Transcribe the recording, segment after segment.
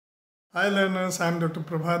Hi learners, I am Dr.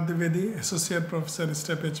 Prabhat, Associate Professor,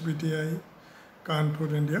 STEP-HBTI,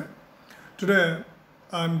 Kanpur, India. Today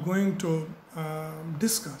I am going to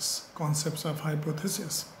discuss concepts of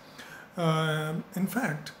hypothesis. In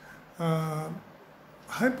fact,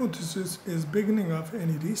 hypothesis is beginning of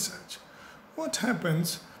any research. What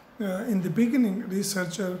happens in the beginning,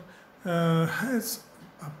 researcher has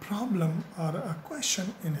a problem or a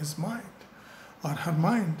question in his mind or her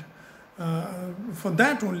mind. For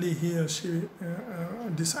that only he or she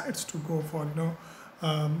decides to go for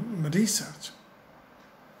research.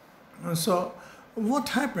 So what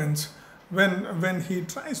happens when he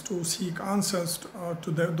tries to seek answers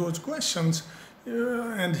to those questions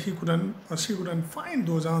and he couldn't or she couldn't find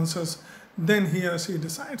those answers, then he or she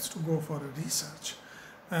decides to go for a research.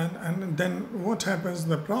 And then what happens,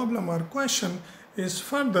 the problem or question is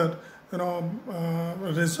further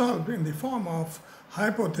resolved in the form of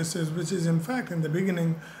hypothesis, which is in fact in the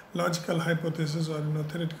beginning logical hypothesis or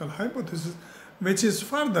theoretical hypothesis, which is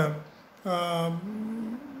further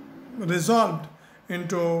resolved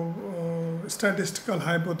into statistical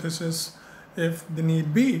hypothesis if the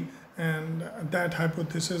need be, and that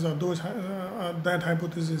hypothesis or that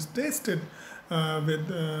hypothesis is tested with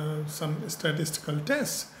some statistical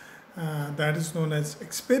tests. That is known as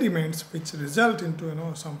experiments, which result into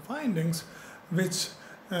some findings which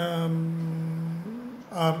are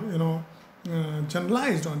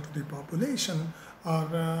generalized onto the population, or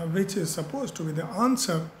which is supposed to be the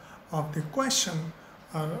answer of the question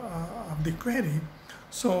or of the query.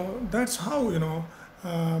 So that's how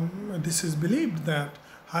this is believed, that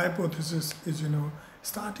hypothesis is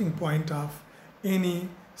starting point of any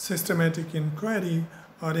systematic inquiry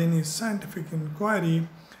or any scientific inquiry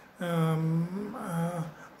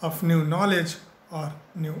of new knowledge or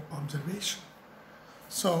new observation.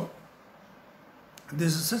 So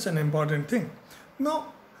this is such an important thing.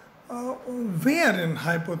 Now, wherein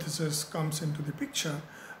hypothesis comes into the picture,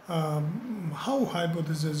 how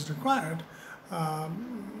hypothesis is required,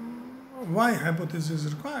 why hypothesis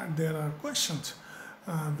is required, there are questions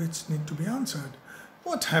which need to be answered.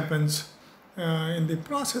 What happens in the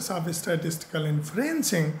process of statistical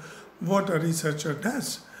inferencing? What a researcher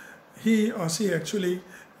does, he or she actually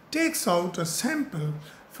takes out a sample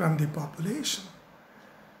from the population,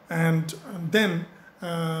 and then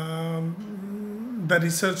the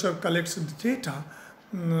researcher collects the data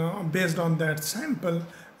based on that sample,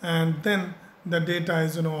 and then the data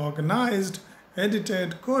is organized,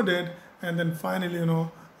 edited, coded, and then finally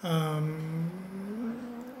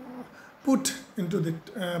put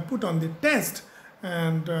on the test,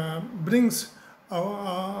 and brings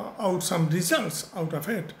out some results out of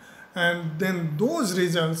it. And then those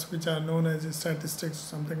results, which are known as statistics or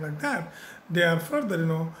something like that, they are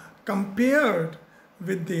further compared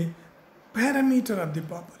with the parameter of the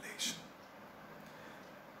population.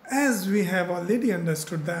 As we have already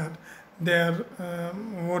understood that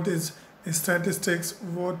what is statistics,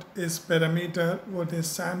 what is parameter, what is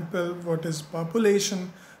sample, what is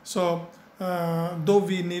population. So though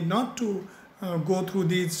we need not to go through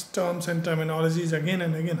these terms and terminologies again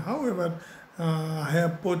and again, however, I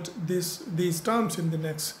have put these terms in the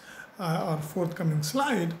next or forthcoming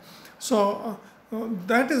slide. So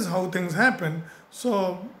that is how things happen.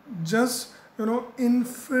 So just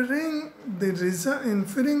inferring the result,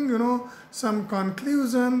 inferring some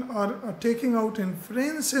conclusion, or taking out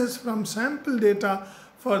inferences from sample data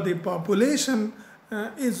for the population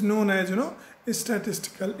is known as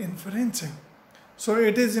statistical inferencing. So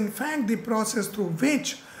it is in fact the process through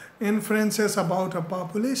which inferences about a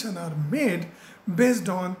population are made based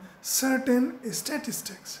on certain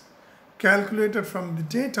statistics calculated from the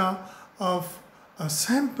data of a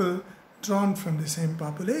sample drawn from the same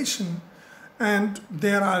population. And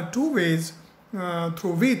there are two ways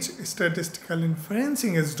through which statistical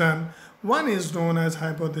inferencing is done. One is known as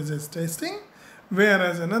hypothesis testing,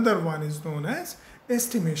 whereas another one is known as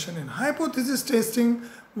estimation. In hypothesis testing,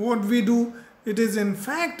 what we do, it is in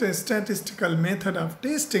fact a statistical method of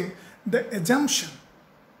testing the assumption,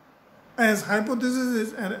 as hypothesis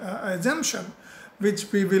is an assumption,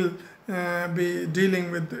 which we will be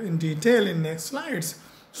dealing with in detail in next slides.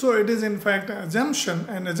 So it is in fact an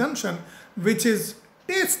assumption which is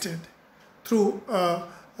tested through a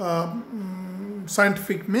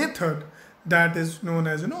scientific method that is known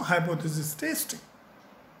as hypothesis testing.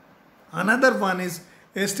 Another one is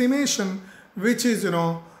estimation, which is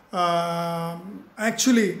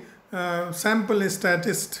actually sample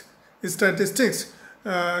statistics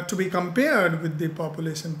to be compared with the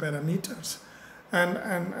population parameters, and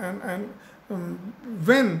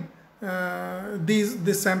when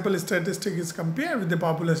this sample statistic is compared with the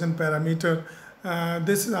population parameter,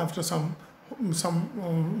 This is after some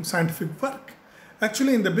scientific work.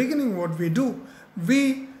 Actually, in the beginning, what we do,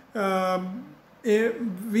 we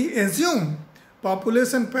assume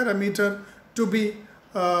population parameter to be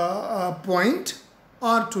a point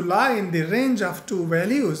or to lie in the range of two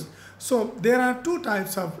values. So there are two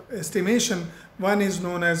types of estimation. One is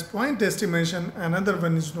known as point estimation, another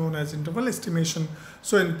one is known as interval estimation.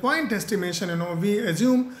 So in point estimation, we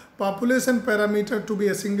assume population parameter to be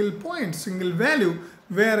a single point, single value,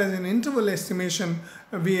 whereas in interval estimation,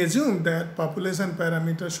 we assume that population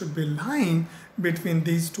parameter should be lying between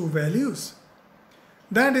these two values.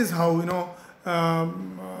 That is how,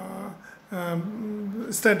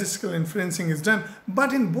 statistical inferencing is done.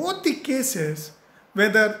 But in both the cases,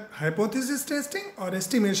 whether hypothesis testing or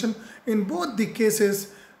estimation, in both the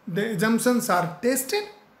cases, the assumptions are tested,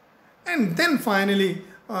 and then finally,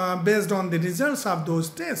 based on the results of those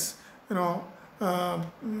tests,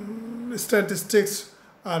 statistics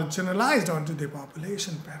are generalized onto the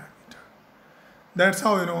population parameter. That's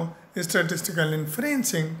how, statistical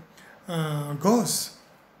inferencing goes.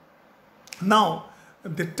 Now,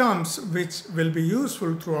 the terms which will be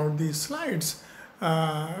useful throughout these slides,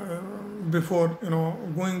 before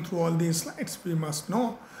going through all these slides, we must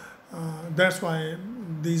know. That's why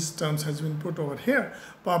these terms has been put over here.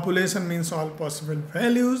 Population means all possible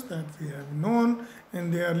values that we have known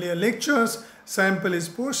in the earlier lectures. Sample is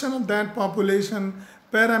portion of that population.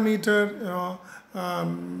 Parameter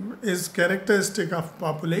is characteristic of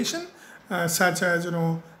population, such as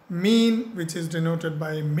mean, which is denoted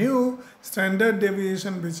by mu, standard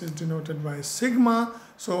deviation, which is denoted by sigma.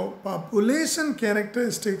 So population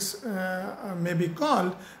characteristics may be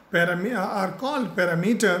called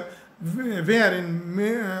parameter, wherein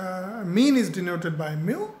mean is denoted by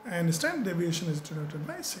mu and standard deviation is denoted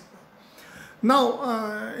by sigma. Now,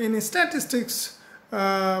 in statistics,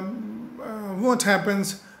 what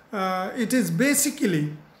happens? It is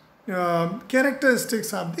basically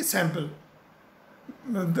characteristics of the sample.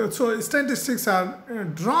 So statistics are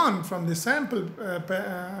drawn from the sample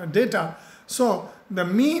data. So the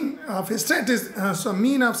mean of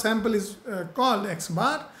mean of sample is called x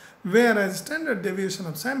bar, whereas standard deviation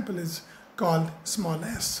of sample is called small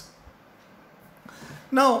s.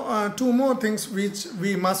 Now, two more things which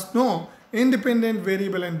we must know: independent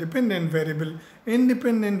variable and dependent variable.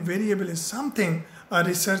 Independent variable is something a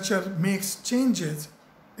researcher makes changes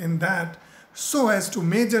in that so as to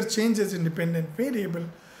measure changes in dependent variable.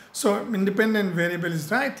 So independent variable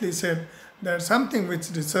is rightly said that something which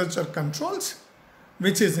researcher controls,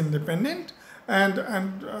 which is independent, and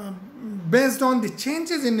based on the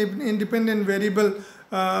changes in independent variable,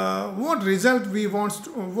 what result we want to,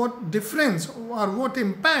 what difference or what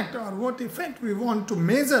impact or what effect we want to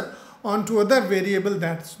measure onto other variable,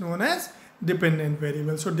 that's known as dependent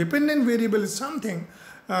variable. So dependent variable is something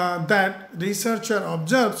that researcher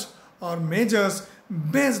observes or measures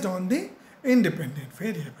based on the independent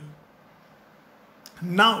variable.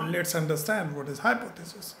 Now let's understand what is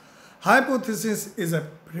hypothesis. Hypothesis is a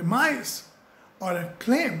premise or a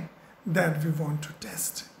claim that we want to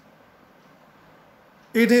test.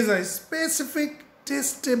 It is a specific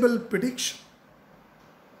testable prediction.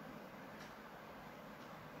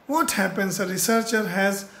 What happens? A researcher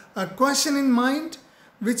has a question in mind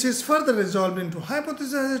which is further resolved into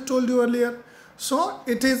hypothesis, as I told you earlier. So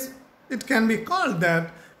it can be called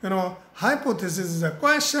that, hypothesis is a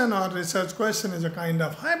question, or research question is a kind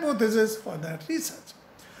of hypothesis for that research.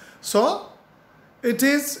 So it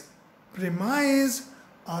is premise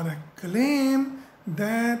or a claim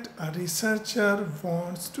that a researcher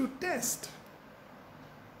wants to test.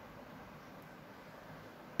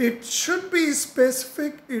 It should be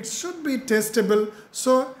specific, it should be testable.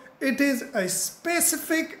 So it is a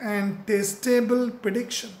specific and testable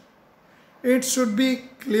prediction. It should be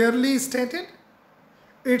clearly stated,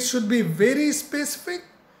 it should be very specific,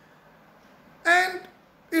 and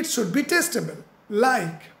it should be testable.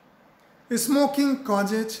 Like, smoking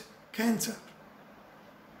causes cancer.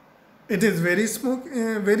 It is very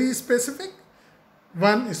specific.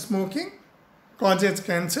 One, smoking causes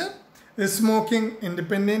cancer. Smoking,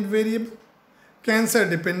 independent variable. Cancer,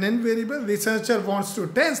 dependent variable. Researcher wants to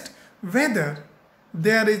test whether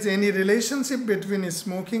there is any relationship between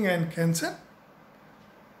smoking and cancer,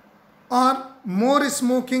 or more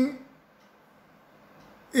smoking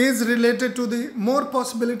is related to the more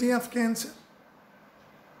possibility of cancer.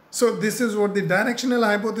 So this is what the directional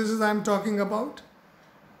hypothesis I am talking about.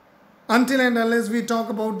 Until and unless we talk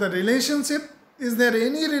about the relationship, is there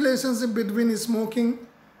any relationship between smoking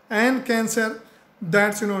and cancer,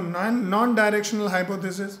 that's non-directional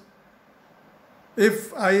hypothesis.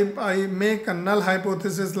 If I make a null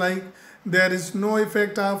hypothesis like there is no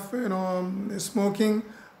effect of smoking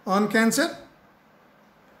on cancer.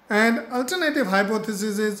 And alternative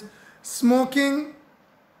hypothesis is smoking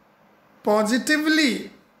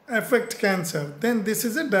positively affect cancer. Then this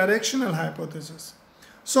is a directional hypothesis.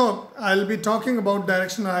 So I'll be talking about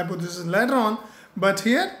directional hypothesis later on, but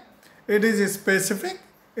here it is specific,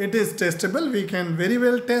 it is testable. We can very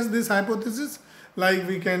well test this hypothesis. Like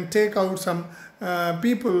we can take out some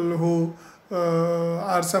people who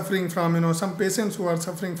are suffering from, some patients who are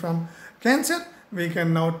suffering from cancer. We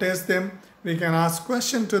can now test them. We can ask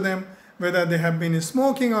question to them whether they have been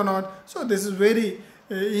smoking or not. So this is very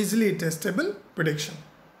easily testable prediction.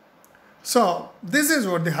 So this is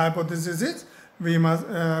what the hypothesis is.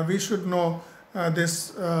 We should know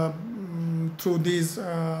this through these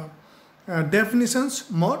definitions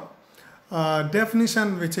more.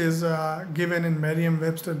 Definition which is given in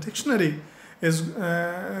Merriam-Webster dictionary is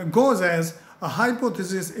goes as a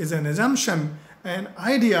hypothesis is an assumption, an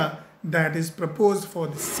idea that is proposed for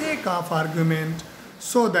the sake of argument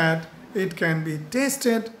so that it can be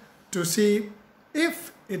tested to see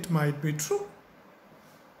if it might be true.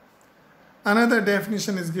 Another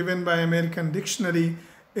definition is given by American Dictionary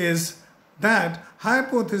is that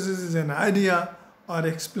hypothesis is an idea or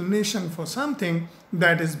explanation for something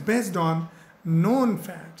that is based on known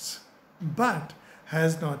facts but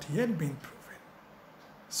has not yet been proven.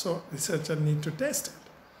 So researchers need to test it.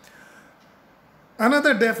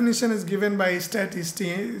 Another definition is given by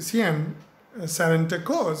statistician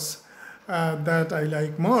Sarantakos that I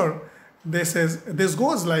like more. This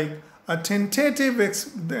goes like a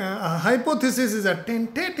hypothesis is a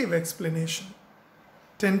tentative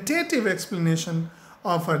explanation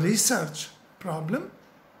of a research problem,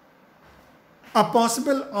 a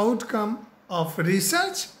possible outcome of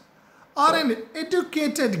research, or an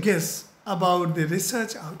educated guess about the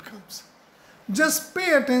research outcomes. Just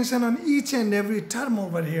pay attention on each and every term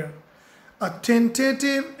over here. A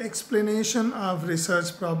tentative explanation of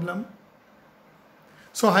research problem.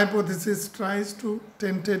 So hypothesis tries to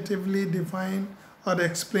tentatively define or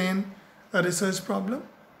explain a research problem.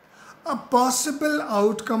 A possible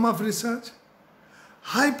outcome of research.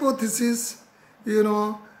 Hypothesis,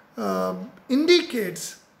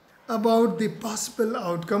 indicates about the possible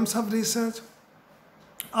outcomes of research,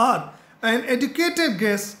 or an educated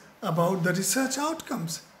guess about the research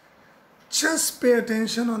outcomes. Just pay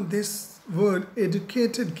attention on this word,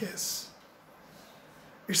 educated guess.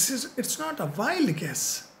 It's not a wild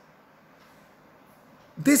guess.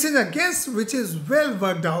 This is a guess which is well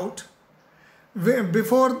worked out.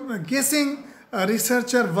 Before guessing, a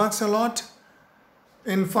researcher works a lot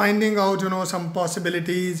in finding out, some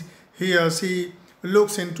possibilities. He or she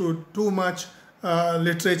looks into too much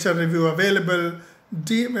literature review available,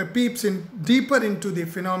 peeps in deeper into the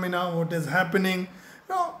phenomena, what is happening.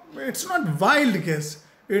 No, it's not wild guess.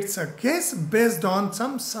 It's a guess based on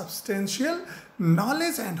some substantial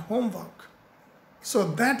knowledge and homework. So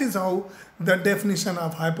that is how the definition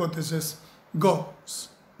of hypothesis goes.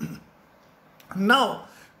 Now,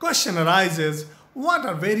 question arises, what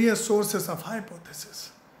are various sources of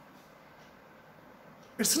hypothesis?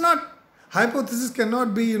 It's not, hypothesis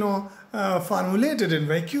cannot be, formulated in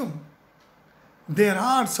vacuum. There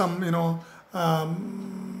are some,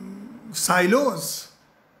 silos.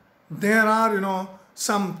 There are,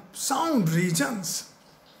 some sound regions.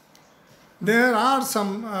 There are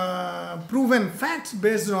some proven facts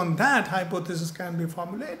based on that hypothesis can be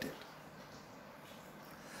formulated.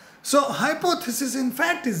 So hypothesis in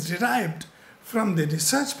fact is derived from the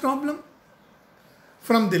research problem,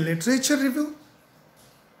 from the literature review,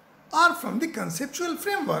 or from the conceptual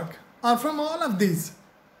framework, or from all of these.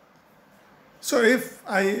 So if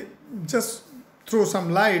I just throw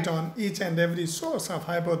some light on each and every source of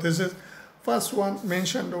hypothesis, first one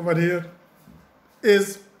mentioned over here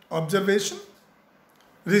is observation.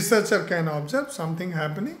 Researcher can observe something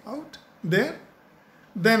happening out there,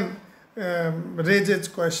 then raises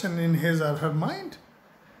question in his or her mind.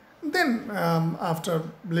 Then after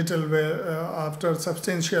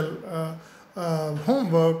substantial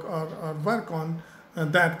homework or work on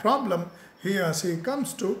that problem, he or she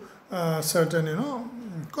comes to certain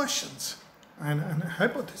questions and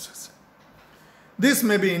hypothesis. This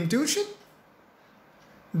may be intuition,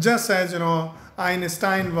 just as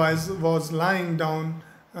Einstein was lying down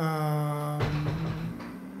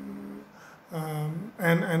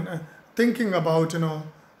and thinking about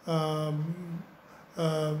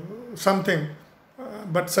something,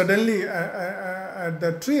 but suddenly at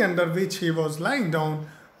the tree under which he was lying down,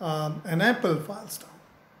 an apple falls down.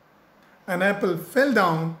 An apple fell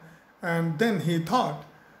down, and then he thought,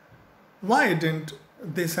 why didn't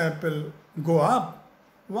this apple go up?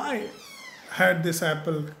 why had this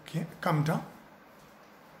apple come down?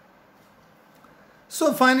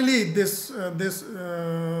 So finally, this was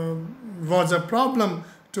a problem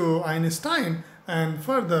to Einstein, and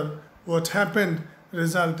further, what happened?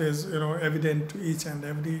 Result is evident to each and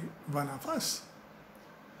every one of us.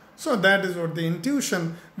 So that is what the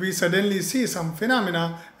intuition. We suddenly see some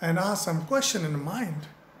phenomena and ask some question in the mind,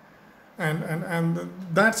 and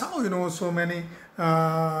that's how so many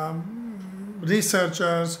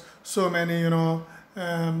researchers, so many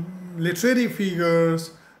literary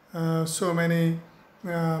figures, so many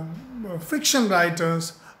fiction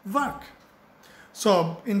writers work.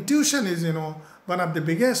 So intuition is one of the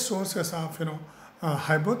biggest sources of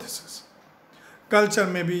hypothesis. Culture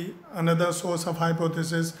may be another source of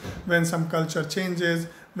hypothesis. When some culture changes,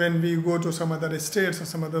 when we go to some other states or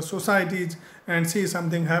some other societies and see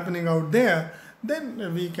something happening out there,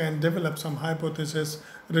 then we can develop some hypothesis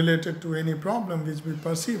related to any problem which we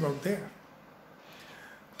perceive out there.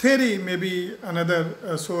 Theory may be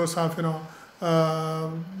another source of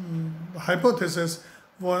hypothesis.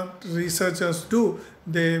 What researchers do,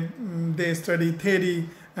 they study theory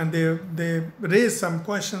and they raise some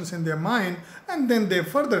questions in their mind, and then they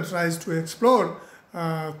further tries to explore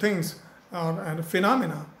things and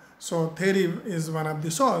phenomena. So theory is one of the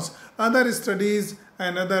source. Other studies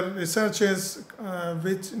and other researches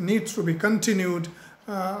which needs to be continued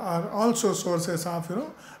are also sources of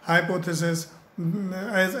hypothesis.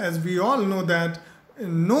 As we all know that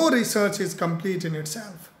no research is complete in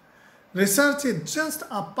itself. Research is just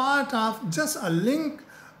a part of, just a link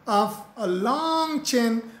of a long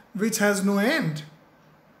chain which has no end.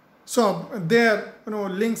 So there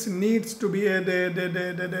links needs to be added,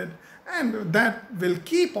 and that will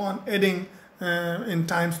keep on adding in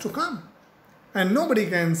times to come. And nobody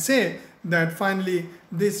can say that finally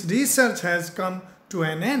this research has come to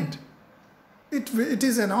an end. It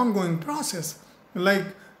is an ongoing process. Like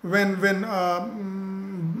when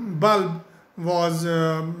bulb was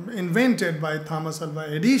invented by Thomas Alva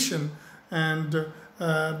Edison, and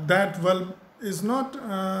that bulb is not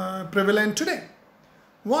prevalent today.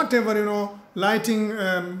 Whatever lighting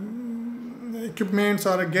equipments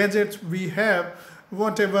or gadgets we have,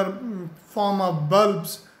 whatever form of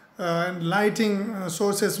bulbs and lighting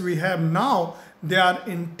sources we have now, they are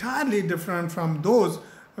entirely different from those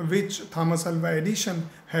which Thomas Alva Edison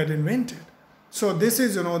had invented. So this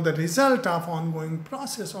is the result of ongoing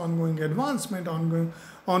process, ongoing advancement,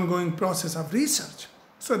 ongoing process of research.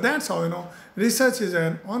 So that's how research is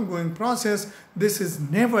an ongoing process. This is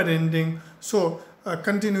never ending. So a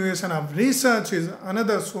continuation of research is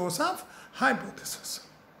another source of hypothesis.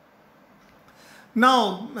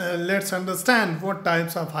 Now let's understand what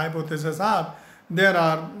types of hypotheses are. There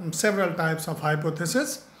are several types of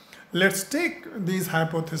hypothesis. Let's take these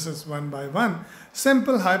hypotheses one by one.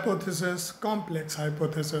 Simple hypothesis, complex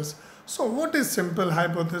hypothesis. So what is simple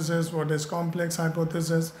hypothesis? What is complex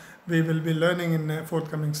hypothesis? We will be learning in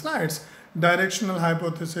forthcoming slides. Directional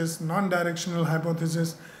hypothesis, non-directional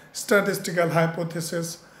hypothesis, statistical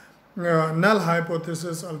hypothesis, null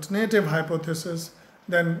hypothesis, alternative hypothesis,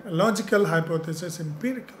 then logical hypothesis,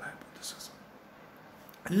 empirical hypothesis.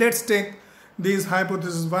 Let's take these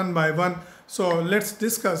hypotheses one by one. So let's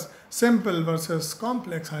discuss simple versus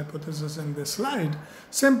complex hypothesis in this slide.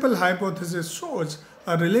 Simple hypothesis shows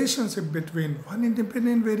a relationship between one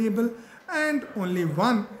independent variable and only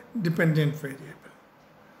one dependent variable.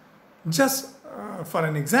 Just for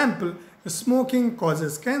an example, smoking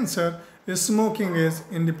causes cancer. Smoking is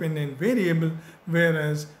independent variable,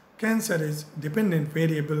 whereas cancer is dependent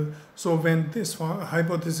variable. So when this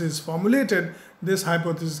hypothesis is formulated, this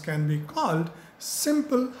hypothesis can be called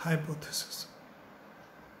simple hypothesis.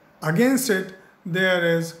 Against it, there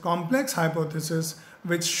is complex hypothesis,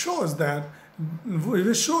 which shows the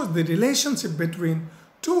relationship between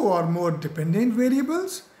two or more dependent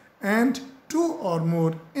variables and two or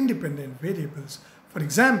more independent variables. For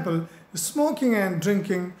example, smoking and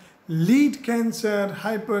drinking lead cancer,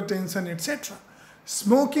 hypertension, etc.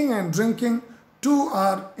 Smoking and drinking, two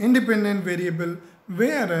are independent variable,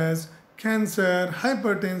 whereas cancer,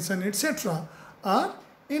 hypertension, etc. are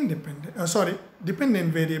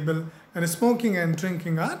dependent variable, and smoking and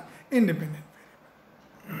drinking are independent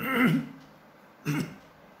variable.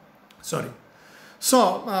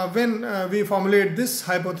 So when we formulate this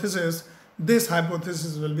hypothesis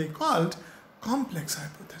will be called complex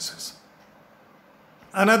hypothesis.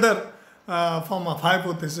 Another form of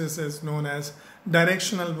hypothesis is known as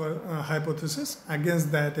directional hypothesis.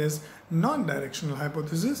 Against that is non-directional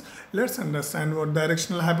hypothesis. Let's understand what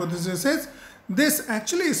directional hypothesis is. This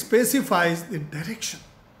actually specifies the direction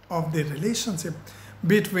of the relationship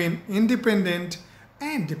between independent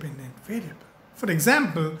and dependent variable. For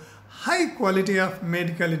example, high quality of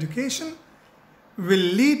medical education will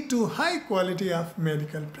lead to high quality of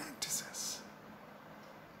medical practices.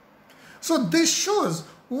 So this shows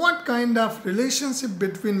what kind of relationship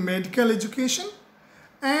between medical education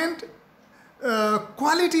and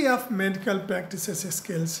quality of medical practices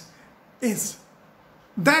skills is.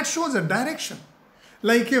 That shows a direction.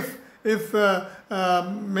 Like if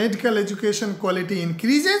medical education quality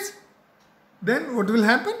increases, then what will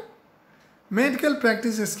happen? Medical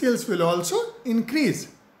practice skills will also increase.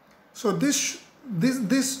 So this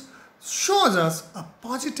shows us a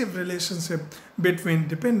positive relationship between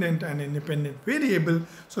dependent and independent variable.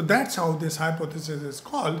 So that's how this hypothesis is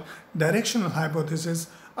called directional hypothesis.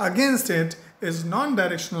 Against it is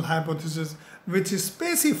non-directional hypothesis, which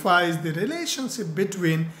specifies the relationship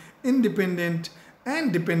between independent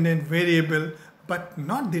and dependent variable, but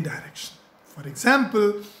not the direction. For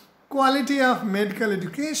example, quality of medical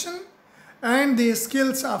education and the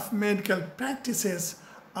skills of medical practices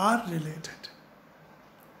are related.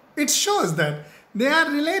 It shows that they are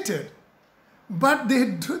related, but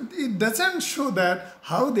it doesn't show that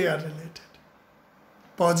how they are related,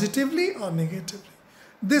 positively or negatively.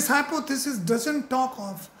 This hypothesis doesn't talk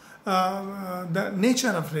of the nature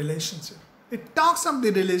of relationship. It talks of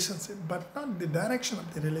the relationship, but not the direction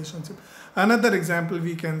of the relationship. Another example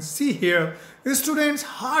we can see here is students'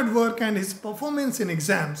 hard work and his performance in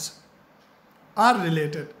exams are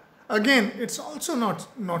related. Again, it's also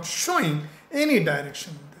not showing any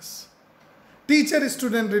direction in this.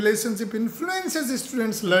 Teacher-student relationship influences the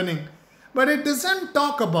students' learning, but it doesn't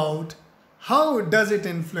talk about how does it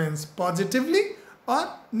influence positively or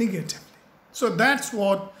negatively. So that's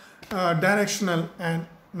what directional and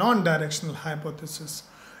non-directional hypothesis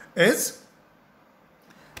is.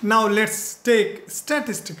 Now let's take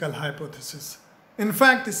statistical hypothesis. In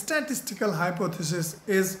fact, statistical hypothesis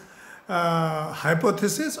is a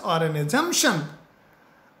hypothesis or an assumption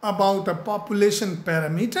about a population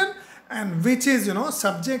parameter and which is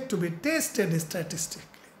subject to be tested statistically.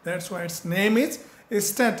 That's why its name is a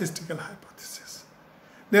statistical hypothesis.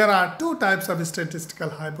 There are two types of statistical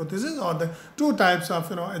hypothesis, or the two types of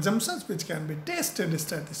assumptions which can be tested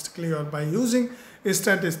statistically or by using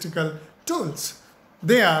statistical tools.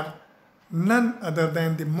 They are none other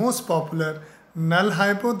than the most popular null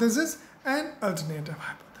hypothesis and alternative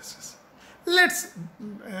hypothesis. Let's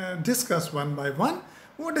discuss one by one.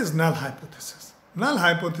 What is null hypothesis? Null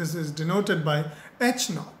hypothesis is denoted by H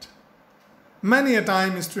naught. Many a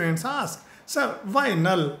time students ask, sir, why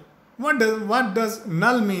null? What does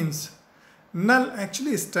null means? Null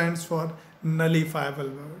actually stands for nullifiable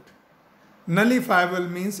word. Nullifiable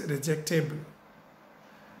means rejectable.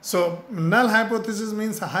 So null hypothesis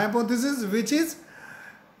means a hypothesis which is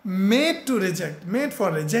made to reject, made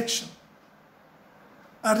for rejection.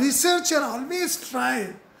 A researcher always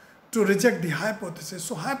tries to reject the hypothesis.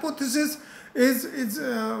 So hypothesis is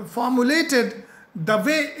formulated the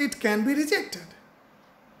way it can be rejected.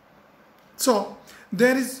 So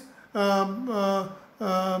there is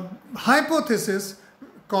hypothesis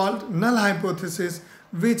called null hypothesis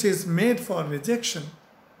which is made for rejection.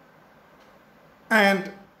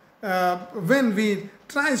 And when we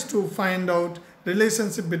tries to find out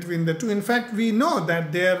relationship between the two, in fact we know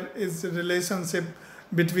that there is a relationship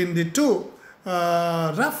between the two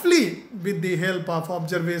roughly with the help of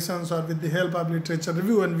observations or with the help of literature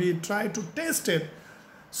review, and we try to test it.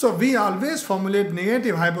 So we always formulate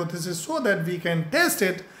negative hypothesis so that we can test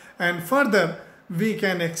it and further we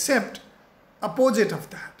can accept opposite of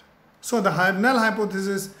that. So the null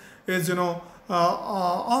hypothesis is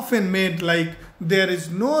often made like there is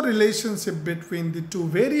no relationship between the two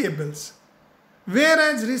variables,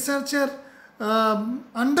 whereas researcher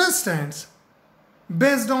understands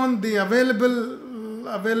based on the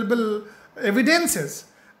available evidences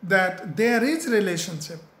that there is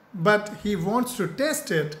relationship, but he wants to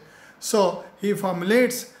test it. So he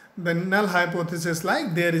formulates the null hypothesis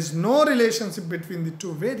like there is no relationship between the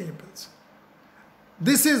two variables.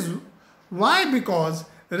 This is why, because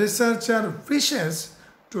researcher wishes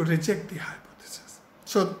to reject the hypothesis.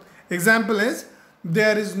 So example is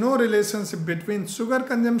there is no relationship between sugar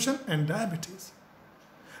consumption and diabetes.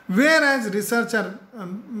 Whereas researcher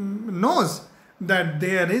knows that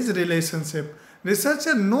there is relationship.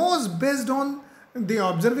 Researcher knows based on the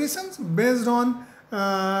observations, based on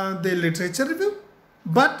the literature review,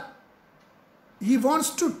 but he wants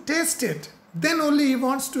to test it. Then only he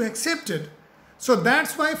wants to accept it. So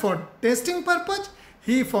that's why for testing purpose,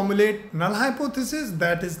 he formulates null hypothesis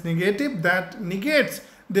that is negative, that negates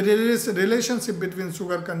the relationship between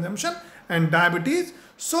sugar consumption and diabetes,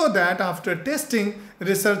 so that after testing,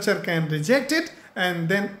 researcher can reject it and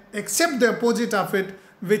then accept the opposite of it,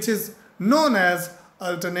 which is known as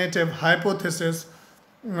alternative hypothesis.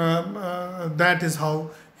 That is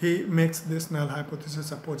how he makes this null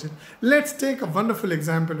hypothesis opposite. Let's take a wonderful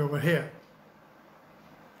example over here.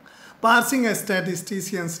 Parsing a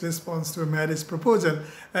statistician's response to a marriage proposal.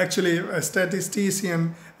 Actually, a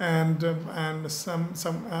statistician and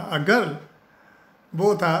a girl,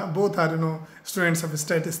 both are students of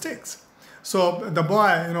statistics. So the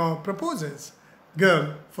boy proposes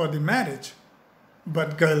girl for the marriage,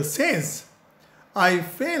 but girl says, I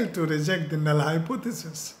fail to reject the null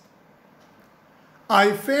hypothesis.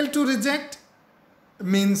 I fail to reject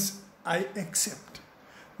means I accept.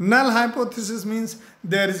 Null hypothesis means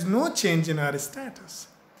there is no change in our status.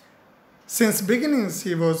 Since beginning,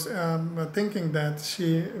 she was thinking that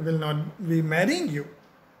she will not be marrying you.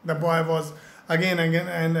 The boy was again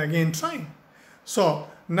and again trying. So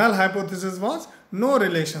null hypothesis was no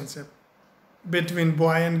relationship between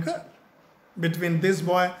boy and girl, between this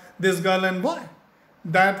girl and boy.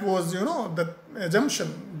 That was, the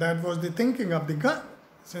assumption, that was the thinking of the girl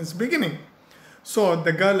since beginning. So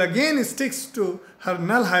the girl again sticks to her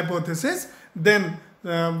null hypothesis. Then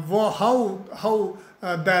how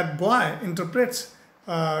that boy interprets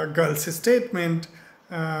girl's statement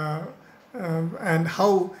and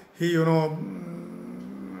how he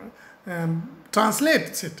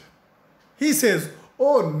translates it. He says,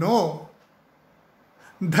 oh no,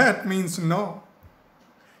 that means no.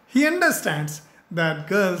 He understands that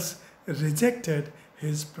girls rejected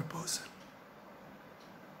his proposal.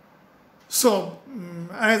 So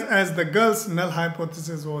as the girl's null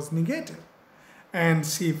hypothesis was negative and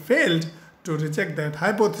she failed to reject that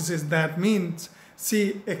hypothesis, that means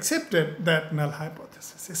she accepted that null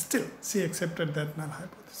hypothesis. Still, she accepted that null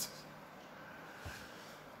hypothesis.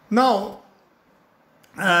 Now,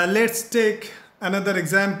 let's take another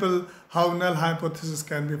example how null hypothesis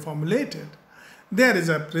can be formulated. There is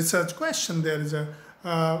a research question, there is a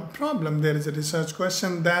problem, there is a research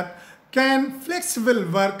question that can flexible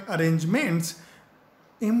work arrangements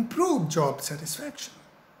improve job satisfaction?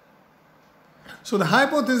 So the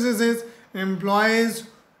hypothesis is employees,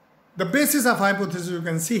 the basis of hypothesis you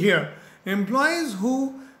can see here, employees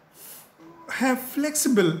who have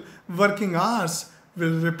flexible working hours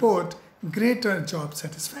will report greater job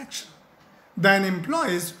satisfaction than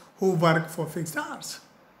employees who work for fixed hours.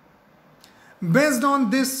 Based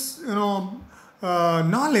on this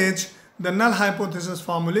knowledge, the null hypothesis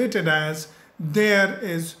formulated as there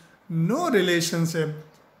is no relationship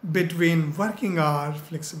between working hour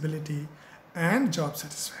flexibility and job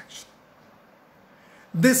satisfaction.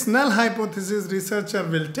 This null hypothesis researcher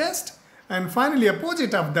will test, and finally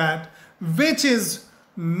opposite of that, which is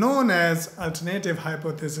known as alternative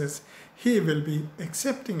hypothesis, he will be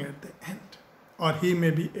accepting at the end, or he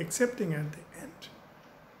may be accepting at the end.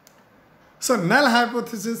 So null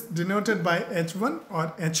hypothesis denoted by H1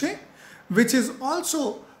 or HA, which is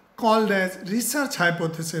also called as research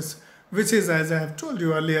hypothesis, which is, as I have told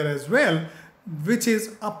you earlier as well, which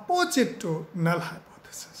is opposite to null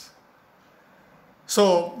hypothesis.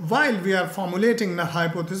 So while we are formulating null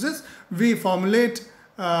hypothesis, we formulate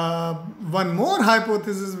one more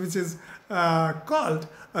hypothesis which is called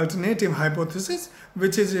alternative hypothesis,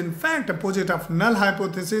 which is in fact opposite of null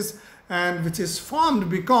hypothesis and which is formed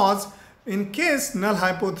because in case null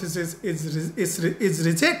hypothesis is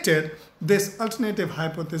rejected, this alternative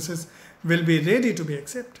hypothesis will be ready to be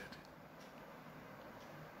accepted.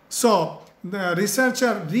 So the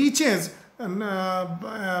researcher reaches an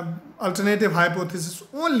alternative hypothesis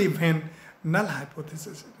only when null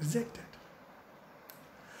hypothesis is rejected.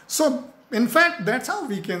 So in fact, that's how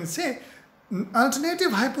we can say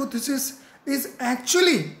alternative hypothesis is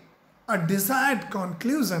actually a desired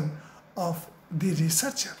conclusion of the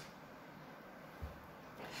researcher.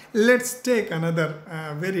 Let's take another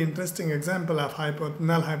very interesting example of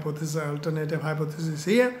null hypothesis, alternative hypothesis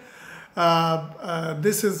here.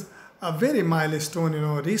 This is a very milestone,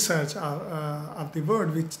 research of the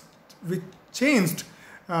world which changed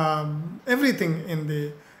everything in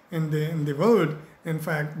the world. In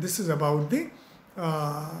fact, this is about the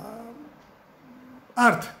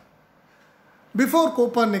Earth. Before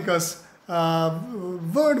Copernicus,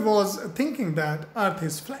 world was thinking that Earth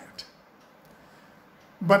is flat.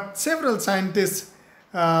 But several scientists,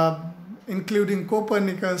 including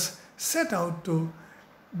Copernicus, set out to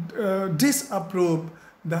disapprove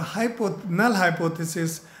the null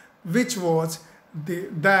hypothesis, which was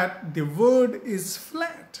that the world is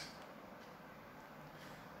flat.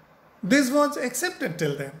 This was accepted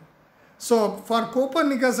till then. So for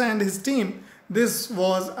Copernicus and his team, this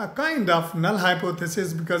was a kind of null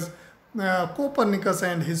hypothesis because Copernicus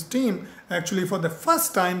and his team actually for the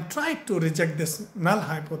first time tried to reject this null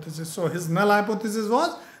hypothesis. So his null hypothesis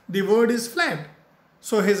was the world is flat.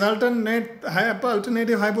 So his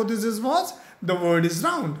alternative hypothesis was the world is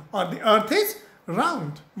round, or the earth is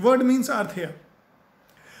round. Word means earth here.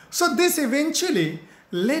 So this eventually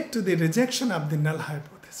led to the rejection of the null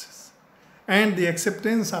hypothesis and the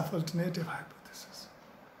acceptance of alternative hypothesis.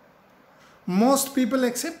 Most people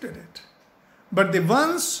accepted it, but the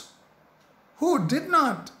ones who did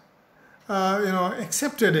not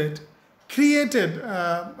accepted it created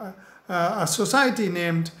a society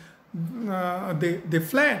named the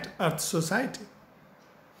Flat Earth Society.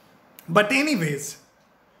 But anyways,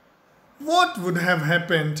 what would have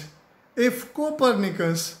happened if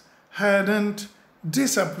Copernicus hadn't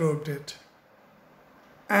disapproved it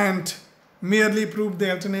and merely proved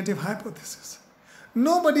the alternative hypothesis?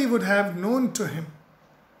 Nobody would have known to him,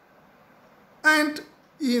 and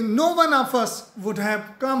no one of us would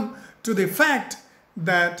have come to the fact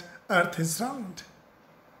that earth is round.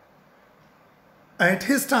 At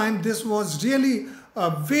his time, this was really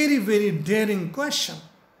a very, very daring question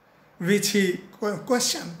which he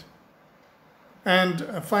questioned,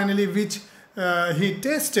 and finally which he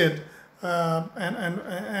tested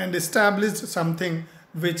and established something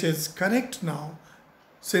which is correct now.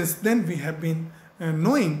 Since then we have been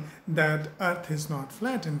knowing that earth is not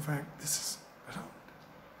flat, in fact this is round.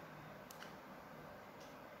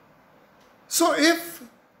 So if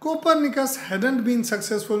Copernicus hadn't been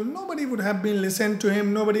successful, nobody would have been listened to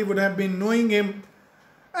him, nobody would have been knowing him,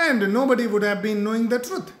 and nobody would have been knowing the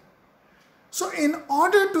truth. So in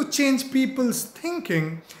order to change people's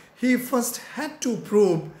thinking, he first had to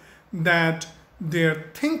prove that their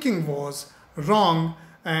thinking was wrong,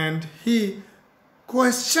 and he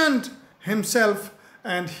questioned himself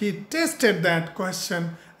and he tested that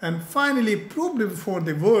question and finally proved before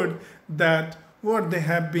the world that what they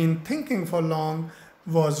have been thinking for long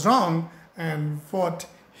was wrong and what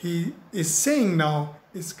he is saying now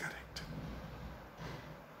is correct.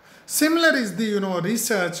 Similar is the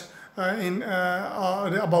research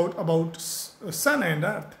about sun and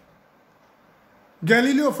earth.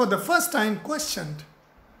 Galileo for the first time questioned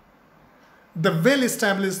the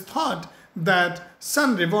well-established thought that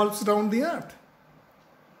sun revolves around the earth,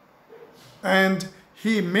 and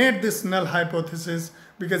he made this null hypothesis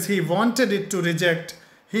because he wanted it to reject.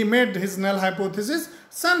 He made his null hypothesis,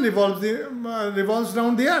 sun revolves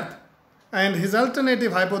around the earth, and his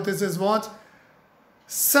alternative hypothesis was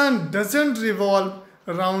sun doesn't revolve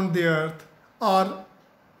around the earth, or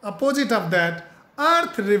opposite of that,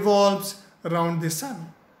 earth revolves around the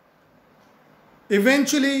sun.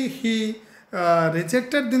 Eventually he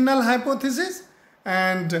rejected the null hypothesis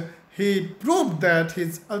and he proved that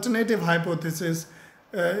his alternative hypothesis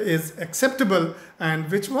is acceptable,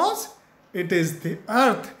 and which was, it is the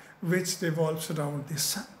earth which revolves around the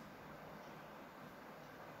sun.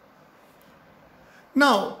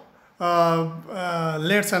 Now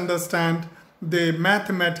let's understand the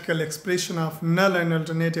mathematical expression of null and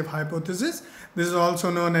alternative hypothesis. This is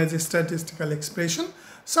also known as a statistical expression.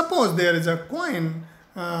 Suppose there is a coin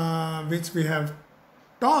which we have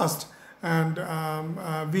tossed, and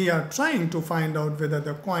we are trying to find out whether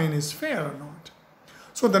the coin is fair or not.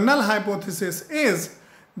 So the null hypothesis is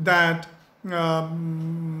that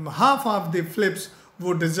half of the flips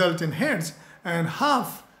would result in heads and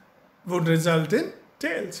half would result in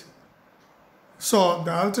tails. So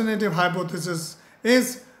the alternative hypothesis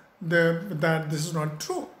is that this is not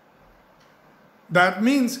true. That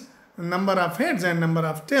means the number of heads and number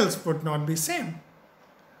of tails would not be same.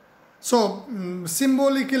 So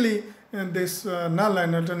symbolically this null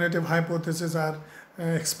and alternative hypothesis are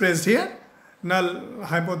expressed here. Null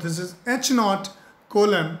hypothesis H0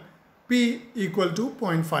 colon P equal to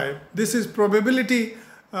 0.5. This is probability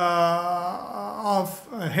of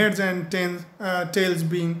heads and tails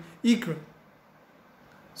being equal.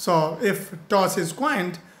 So if toss is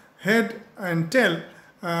coined, head and tail,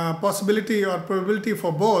 possibility or probability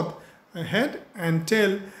for both head and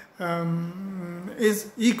tail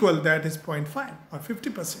is equal, that is 0.5 or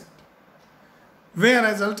 50%.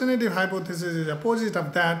 Whereas alternative hypothesis is opposite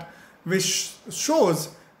of that, which shows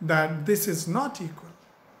that this is not equal,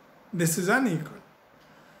 this is unequal.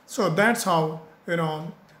 So that's how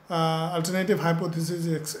alternative hypothesis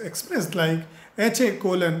is expressed, like HA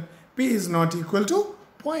colon P is not equal to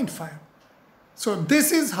 0.5. So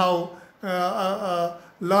this is how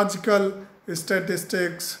logical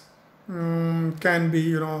statistics can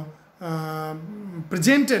be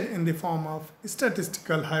presented in the form of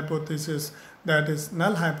statistical hypothesis, that is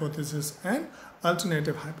null hypothesis and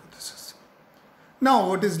alternative hypothesis. Now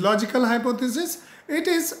what is logical hypothesis? It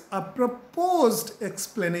is a proposed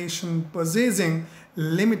explanation possessing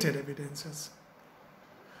limited evidences.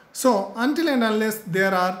 So until and unless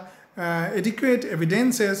there are adequate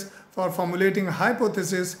evidences for formulating a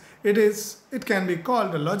hypothesis, it can be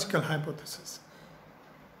called a logical hypothesis.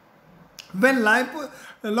 When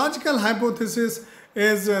logical hypothesis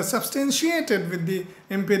is substantiated with the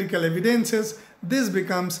empirical evidences, this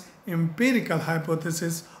becomes empirical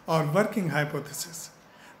hypothesis or working hypothesis.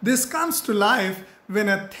 This comes to life when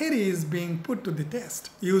a theory is being put to the test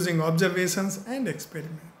using observations and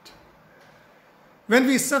experiment. When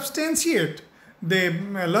we substantiate the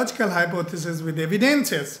logical hypothesis with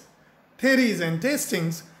evidences, theories and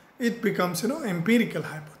testings, it becomes, empirical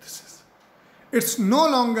hypothesis. It's no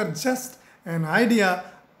longer just an idea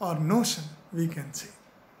or notion, we can say.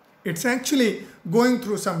 It's actually going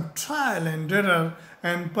through some trial and error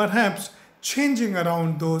and perhaps changing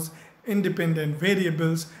around those independent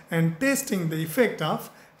variables and testing the effect of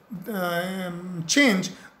change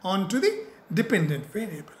onto the dependent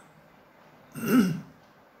variable.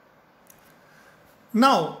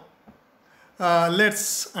 Now,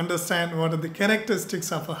 let's understand what are the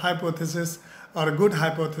characteristics of a hypothesis or a good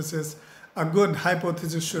hypothesis. A good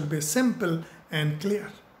hypothesis should be simple and clear.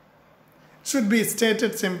 It should be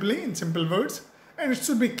stated simply in simple words, and it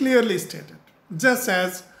should be clearly stated. Just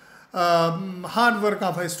as hard work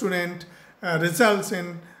of a student results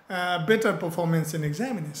in better performance in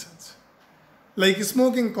examinations. Like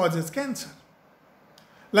smoking causes cancer.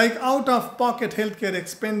 Like out-of-pocket healthcare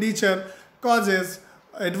expenditure causes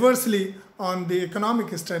adversely on the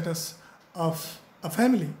economic status of a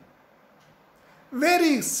family.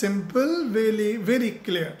 Very simple, very, very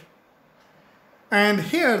clear. And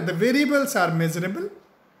here the variables are measurable.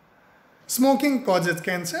 Smoking causes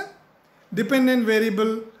cancer. Dependent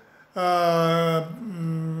variable,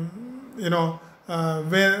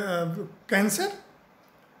 cancer.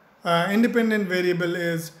 Independent variable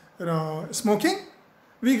is, smoking.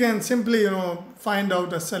 We can simply, find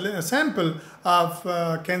out a sample of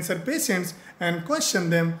cancer patients and question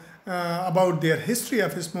them about their history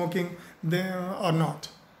of smoking or not.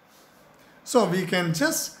 So we can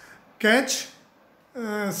just catch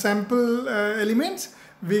sample elements,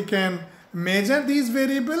 we can measure these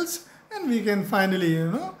variables, and we can finally,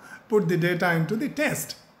 put the data into the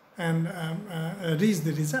test and reach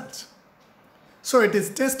the results. So it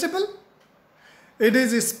is testable, it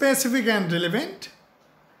is specific and relevant.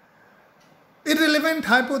 Irrelevant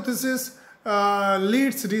hypothesis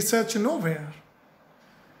leads research nowhere.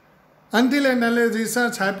 Until and unless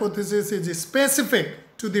research hypothesis is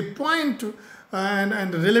specific to the point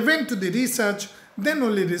and relevant to the research, then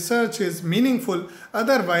only research is meaningful.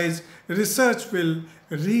 Otherwise, research will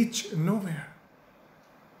reach nowhere.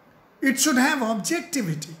 It should have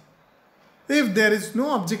objectivity. If there is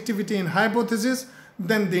no objectivity in hypothesis,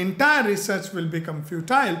 then the entire research will become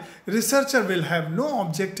futile. Researcher will have no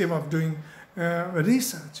objective of doing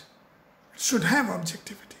research. It should have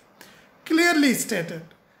objectivity. Clearly stated,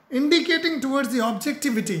 indicating towards the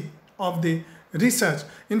objectivity of the research.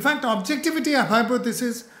 In fact, objectivity of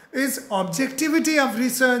hypothesis is objectivity of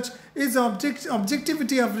research, is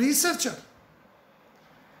objectivity of researcher.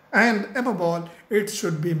 And above all, it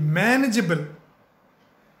should be manageable.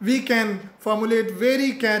 We can formulate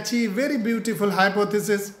very catchy, very beautiful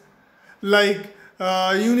hypothesis like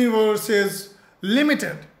universe is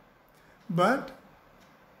limited. But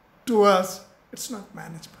to us, it's not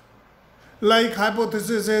manageable. Like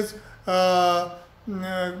hypothesis is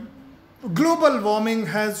global warming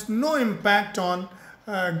has no impact on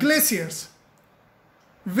glaciers.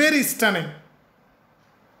 Very stunning.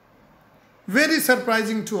 Very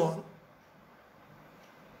surprising to all.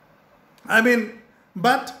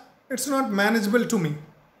 But it's not manageable to me.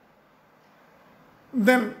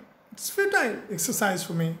 Then it's futile exercise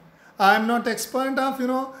for me. I am not expert of,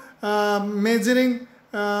 measuring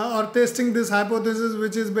or testing this hypothesis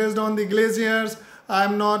which is based on the glaciers. I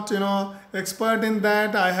am not, expert in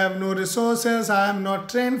that. I have no resources. I am not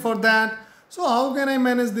trained for that. So how can I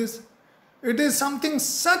manage this? It is something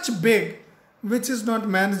such big which is not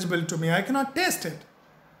manageable to me. I cannot test it.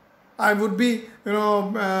 I would be,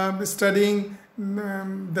 studying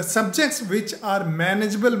the subjects which are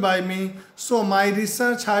manageable by me. So my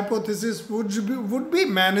research hypothesis would be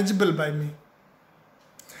manageable by me.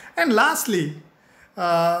 And lastly, we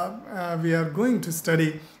are going to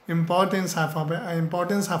study importance of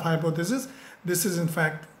hypothesis. This is in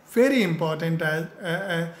fact very important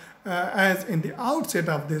as in the outset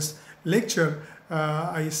of this lecture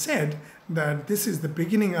I said that this is the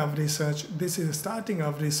beginning of research, this is the starting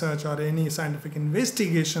of research or any scientific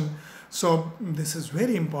investigation. So this is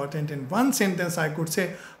very important. In one sentence I could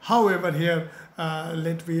say, however, here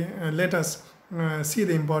let us see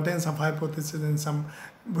the importance of hypothesis in some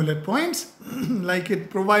bullet points. Like it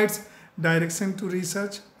provides direction to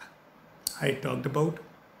research, I talked about.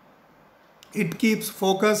 It keeps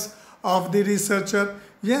focus of the researcher.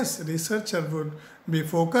 Yes, researcher would be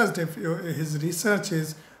focused if his research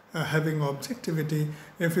is having objectivity,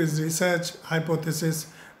 if his research hypothesis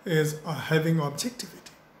is having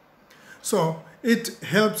objectivity. So it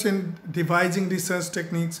helps in devising research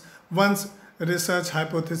techniques. Once research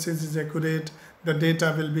hypothesis is accurate, the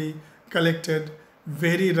data will be collected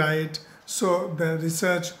very right. So the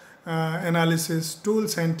research analysis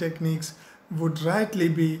tools and techniques would rightly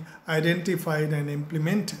be identified and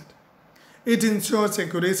implemented. It ensures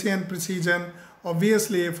accuracy and precision.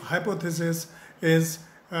 Obviously, if hypothesis is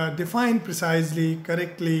defined precisely,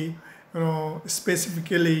 correctly,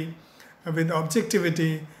 specifically, with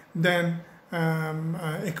objectivity, then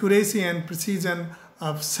accuracy and precision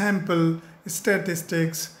of sample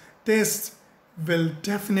statistics tests will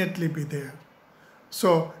definitely be there.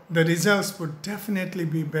 So the results would definitely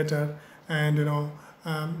be better, and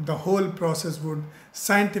the whole process would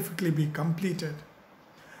scientifically be completed.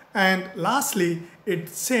 And lastly, it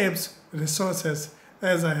saves resources.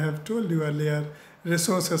 As I have told you earlier,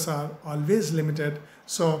 resources are always limited.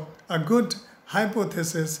 So a good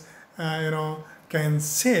hypothesis, can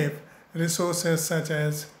save resources such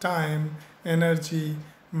as time, energy,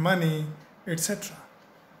 money, etc.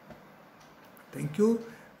 Thank you.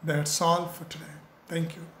 That's all for today.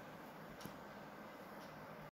 Thank you.